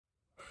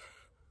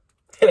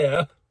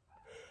Hello,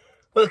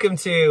 welcome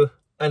to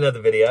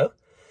another video.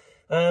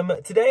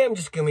 Today I'm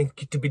just going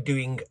to be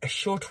doing a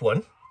short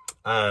one.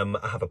 I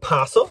have a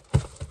parcel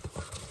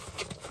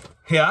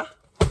here.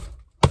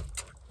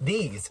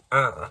 These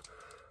are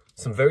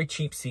some very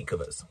cheap seat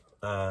covers.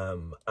 I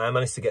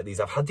managed to get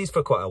these. I've had these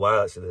for quite a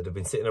while actually. They've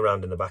been sitting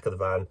around in the back of the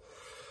van,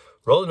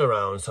 rolling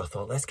around, so I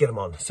thought let's get them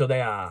on. So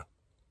they are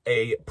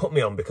a put me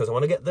on because I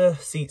want to get the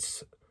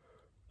seats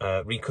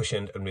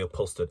recushioned and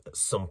reupholstered at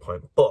some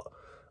point, but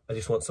I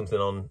just want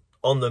something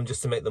on them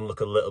just to make them look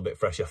a little bit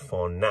fresher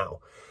for now.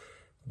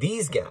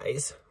 These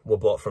guys were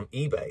bought from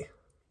eBay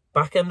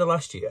back end of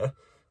last year,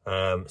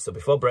 so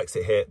before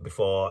Brexit hit,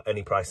 before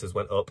any prices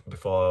went up,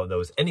 before there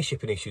was any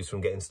shipping issues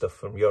from getting stuff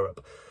from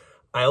Europe.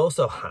 I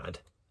also had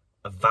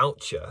a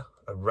voucher,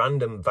 a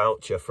random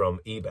voucher from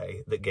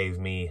eBay that gave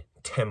me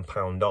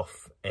 £10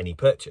 off any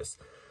purchase.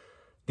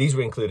 These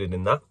were included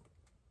in that.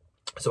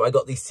 So I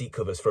got these seat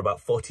covers for about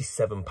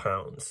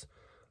 £47,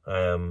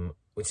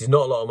 which is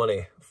not a lot of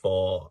money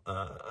for,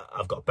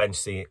 I've got a bench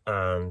seat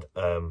and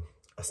a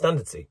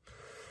standard seat.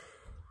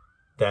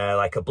 They're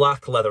like a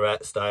black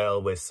leatherette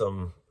style with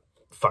some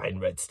fine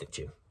red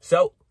stitching.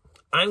 So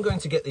I'm going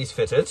to get these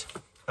fitted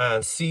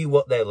and see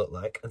what they look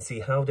like and see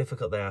how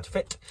difficult they are to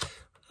fit.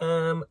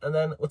 And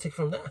then we'll take it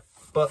from there.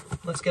 But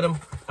let's get them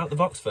out the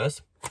box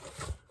first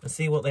and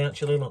see what they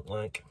actually look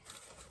like.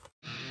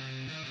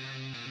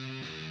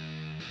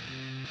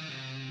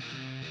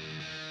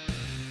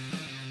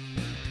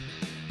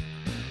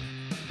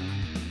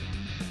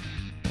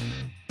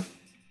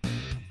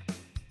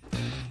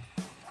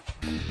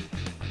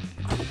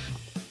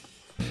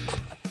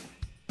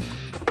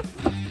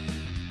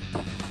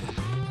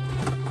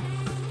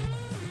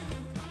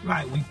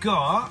 Right, we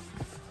got,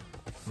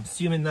 I'm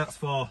assuming that's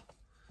for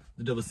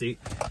the double seat.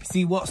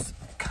 See, what's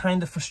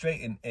kind of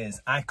frustrating is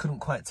I couldn't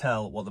quite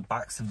tell what the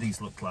backs of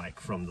these looked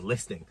like from the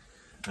listing.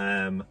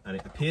 And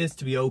it appears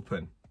to be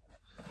open,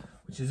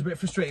 which is a bit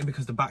frustrating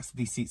because the backs of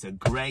these seats are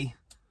grey.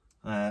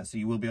 So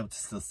you will be able to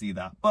still see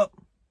that. But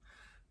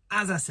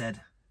as I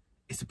said,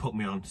 it's a put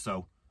me on,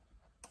 so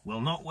we'll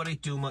not worry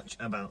too much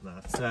about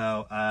that.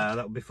 So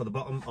that would be for the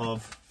bottom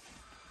of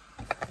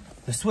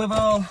the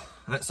swivel,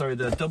 sorry,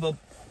 the double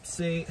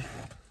seat.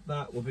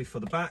 That will be for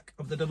the back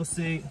of the double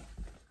seat.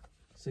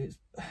 See,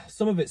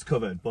 some of it's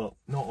covered, but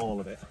not all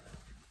of it.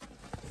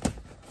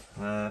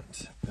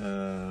 That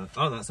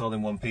oh, that's all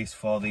in one piece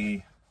for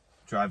the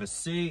driver's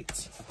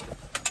seat.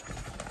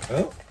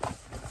 Oh,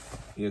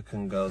 you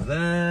can go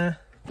there,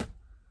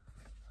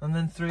 and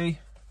then 3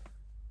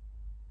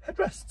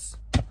 headrests.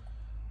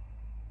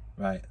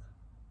 Right,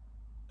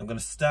 I'm going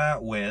to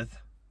start with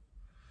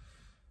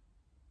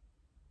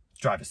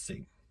driver's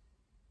seat.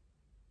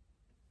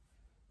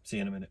 See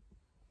you in a minute.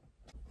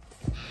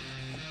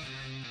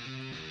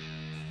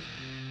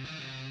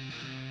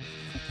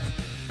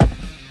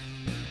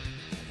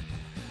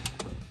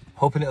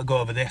 Hoping it'll go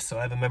over this. So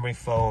I have a memory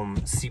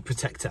foam seat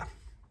protector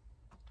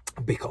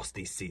because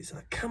these seats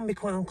can be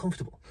quite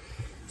uncomfortable.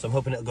 So I'm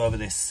hoping it'll go over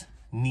this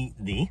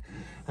neatly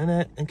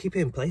and keep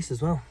it in place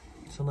as well.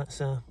 So let's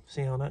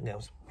see how that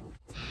goes.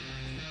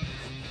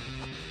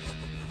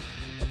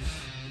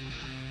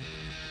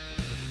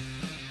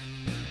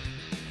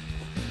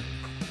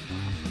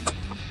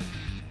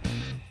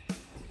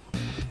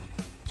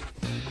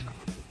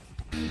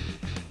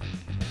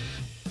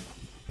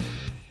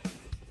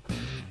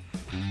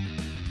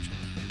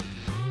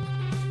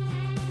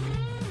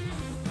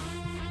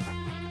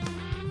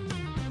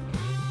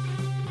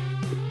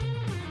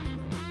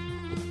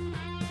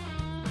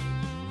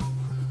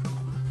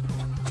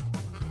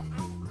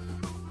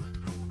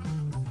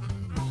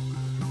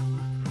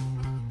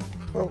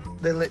 Well,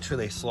 they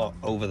literally slot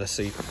over the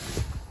seat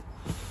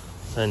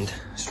and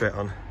straight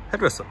on.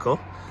 Headrests look cool.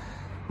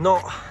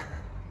 Not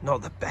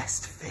the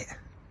best fit,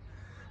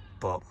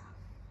 but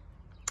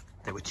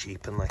they were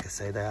cheap, and like I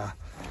say, they are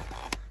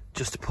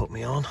just to put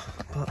me on.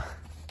 But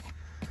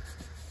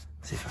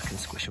see if I can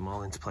squish them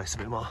all into place a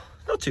bit more.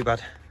 Not too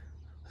bad.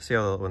 Let's see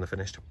how they look when they're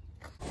finished.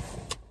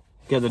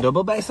 Get the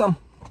double base on.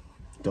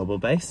 Double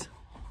base.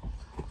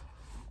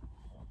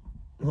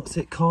 What's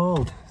it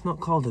called? It's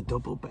not called a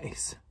double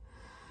base.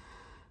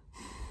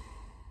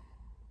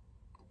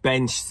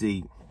 Bench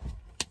seat.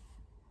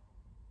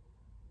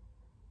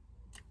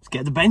 Let's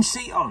get the bench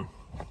seat on.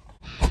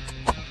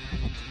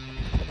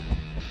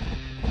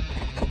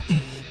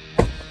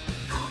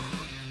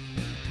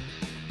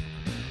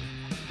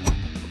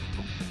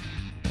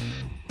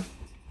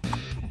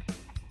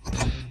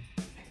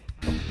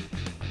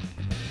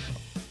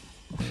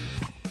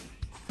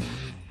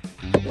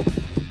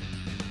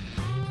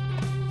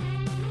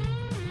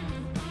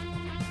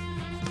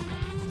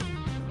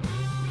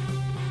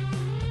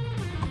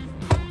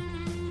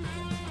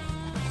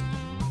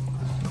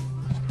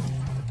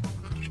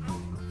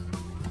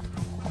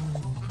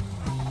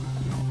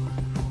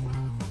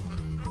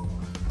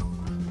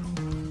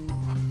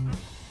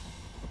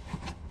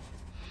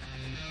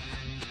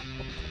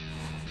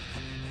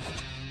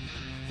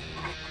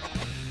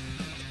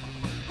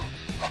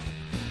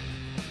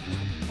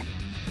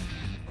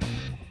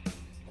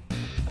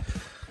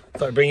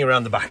 thought I'd bring you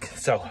around the back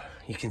so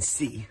you can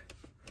see.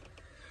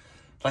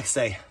 Like I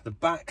say, the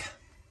back,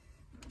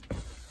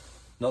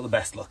 not the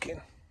best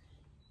looking.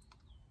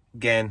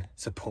 Again,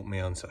 it's a put me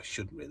on, so I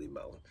shouldn't really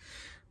moan.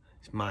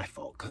 It's my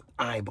fault because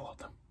I bought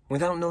them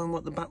without knowing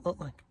what the back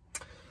looked like.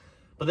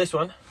 But this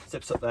one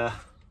zips up there,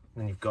 and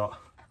then you've got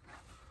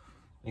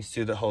these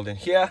two that hold in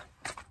here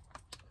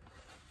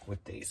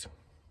with these.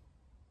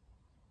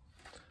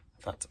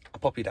 In fact,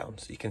 I'll pop you down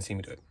so you can see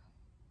me do it.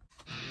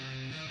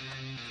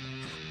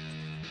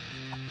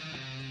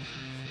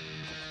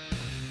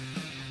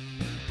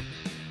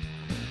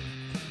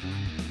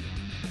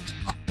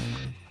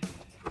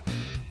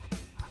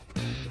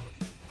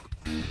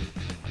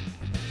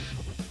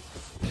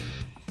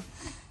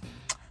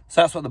 So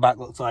that's what the back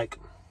looks like.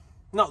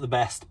 Not the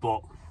best,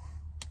 but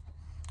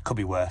could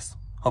be worse.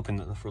 Hoping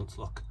that the fronts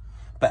look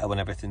better when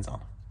everything's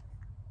on.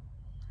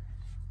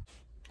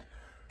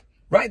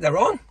 Right, they're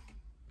on.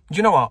 Do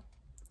you know what?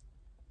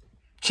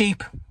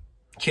 Cheap,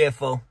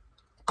 cheerful,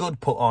 good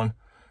put on.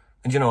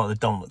 And do you know what? They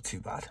don't look too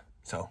bad.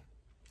 So,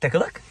 take a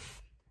look.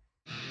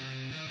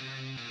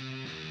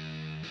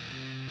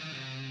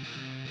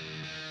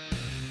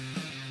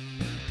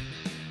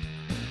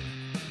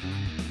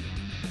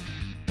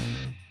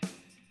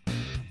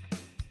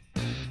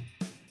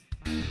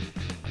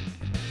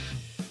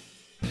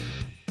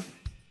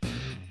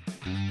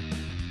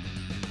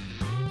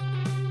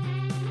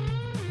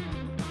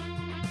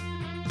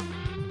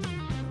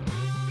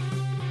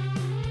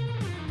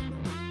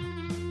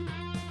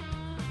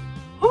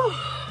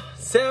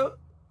 So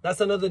that's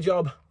another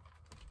job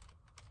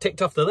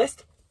ticked off the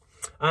list.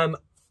 I'm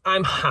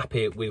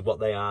happy with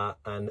what they are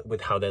and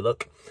with how they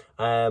look.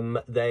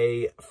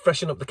 They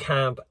freshen up the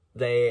cab,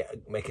 they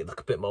make it look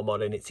a bit more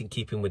modern. It's in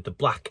keeping with the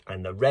black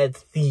and the red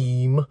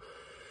theme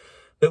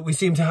that we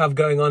seem to have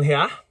going on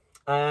here.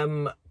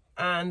 And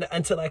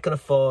until I can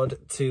afford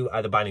to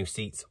either buy new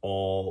seats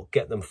or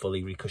get them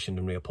fully recushioned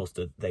and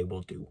reupholstered, they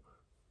will do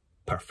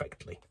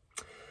perfectly.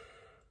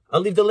 I'll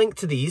leave the link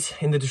to these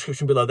in the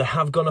description below. They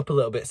have gone up a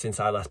little bit since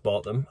I last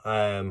bought them,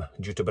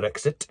 due to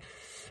Brexit.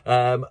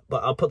 But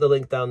I'll put the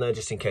link down there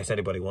just in case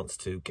anybody wants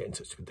to get in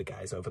touch with the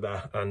guys over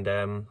there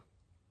and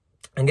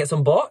get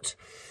some bought.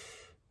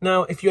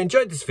 Now, if you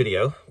enjoyed this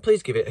video,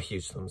 please give it a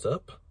huge thumbs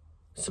up.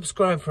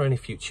 Subscribe for any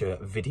future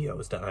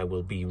videos that I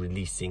will be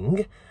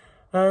releasing.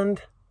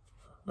 And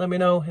let me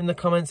know in the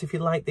comments if you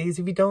like these,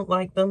 if you don't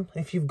like them,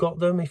 if you've got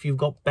them, if you've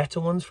got better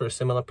ones for a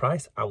similar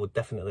price. I would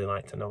definitely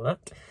like to know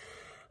that.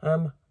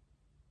 And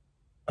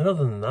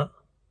other than that,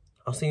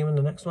 I'll see you in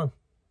the next one.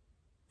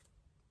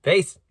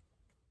 Peace.